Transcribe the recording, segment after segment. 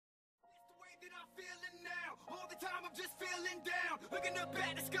that I'm feeling now. All the time I'm just feeling down. Looking up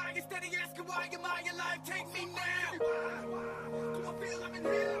at the sky instead of asking why am I alive? Take me now. Do I feel I'm in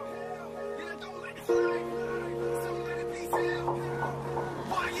hell? And I don't like to fly. Somebody please help.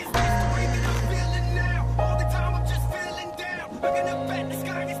 Why is this the way that I'm feeling now? All the time I'm just feeling down. Looking up at the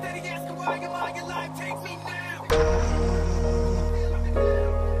sky instead of asking why am I alive? Take me now. Do I feel I'm in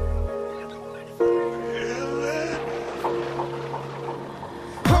hell? And I don't like to fly.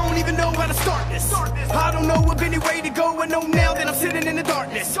 I don't even know how to start this. I don't know of any way to go. I know now that I'm sitting in the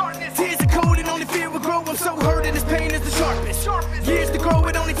darkness. Tears are cold and only fear will grow. I'm so hurt and this pain is the sharpest. Years to grow,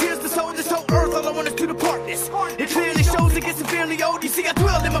 it only tears the soul. This whole earth, all I want is to depart this. It clearly shows it gets severely old. You see, I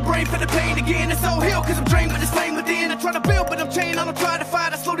dwell in my brain for the pain again. It's all hell cause I'm drained with this flame within. I try to build but I'm chained. I don't try to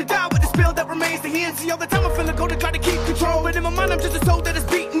fight. I slowly die with the spill that remains the end. See, all the time I feel like cold and try to keep control. But in my mind I'm just a soul that is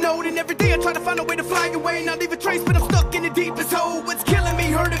beating old. And every day I try to find a way to fly away. Not leave a trace but I'm stuck in the deepest hole. What's killing me,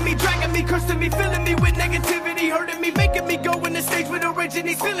 hurting me, dragging me, cursing me, filling me with negativity, hurting me, making me go in the stage with origin.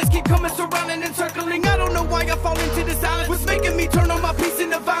 These feelings keep coming, surrounding and circling. I don't know why I fall into the silence. What's making me turn on my peace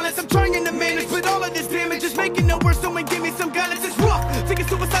into violence? I'm trying to manage, but all of this damage is making it worse. Someone give me some guidance. It's rough, thinking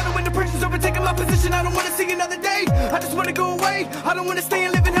suicidal when depression's overtaking my position. I don't want to see another day. I just want to go away. I don't want to stay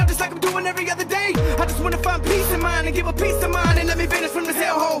and live in hell just like I'm doing every other day. I just want to find peace in mind and give a peace of mind and let me vanish from this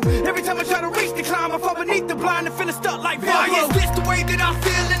hellhole. Every time I try to reach the climb, I fall beneath the blind and feeling stuck like Velcro. Why is this the way that I'm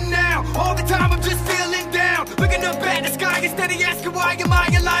feeling now? All the time I'm just feeling down. Looking up at the sky instead of asking why am I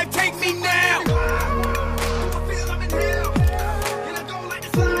alive? Take me now. Do I feel I'm in hell? And I don't like to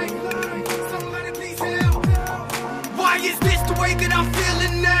fly. Somebody please help. Why is this the way that I'm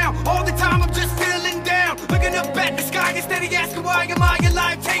feeling now? All the time I'm just feeling down. Looking up at the sky instead of asking why am I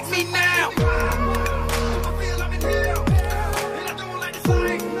alive? Take me now. Do I feel I'm in hell? And I don't like to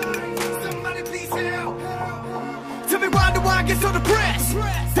fly. Somebody please help. Tell me why do I get so depressed?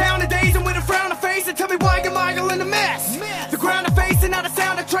 Down the days and with a frown on face. And tell me why am I all in a mess? The ground I face and not a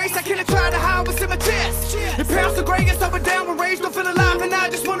sound I trace. I can't try to hide what's in my chest. It pounds so great, it's up and down with rage. Don't feel alive and I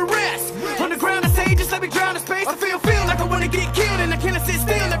just wanna rest. On the ground I say just let me drown in space. I feel like I wanna get killed and I cannot sit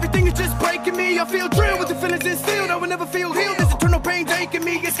still. Everything is just breaking me. I feel drilled with the feelings instilled. I will never feel healed. This eternal pain taking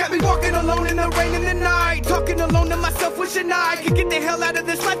me. It's got me walking alone in the rain and the night. Talking alone to myself, wishing I could get the hell out of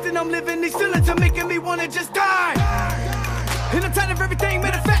this life that I'm living. These feelings are making me wanna just die. And I'm tired of everything,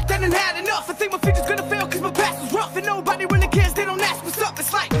 matter of fact, I done had enough. I think my future's gonna fail cause my past was rough. And nobody really cares, they don't ask what's up.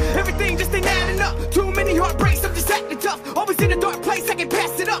 It's like everything just ain't adding up. Too many heartbreaks, I'm just acting tough. Always in a dark place, I can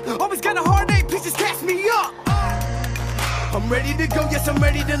pass it up. Always got a heartache, please just cast me up. I'm ready to go, yes I'm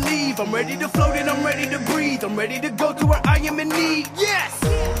ready to leave. I'm ready to float and I'm ready to breathe. I'm ready to go to where I am in need, yes!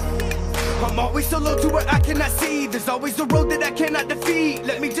 I'm always so low to where I cannot see. There's always a road that I cannot defeat.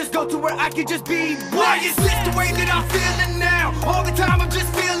 Let me just go to where I can just be. Why is this the way that I'm feeling now? All the time I'm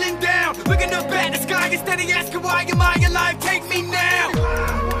just feeling down. Looking up at the sky instead of asking why am I alive? Take me now. Do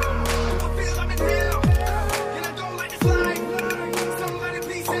I feel I'm in hell? And I don't like to fly. Somebody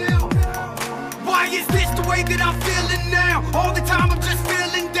please help. Why is this the way that I'm feeling now? All the time I'm just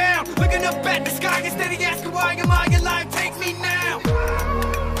feeling down. Looking up at the sky instead of asking why am I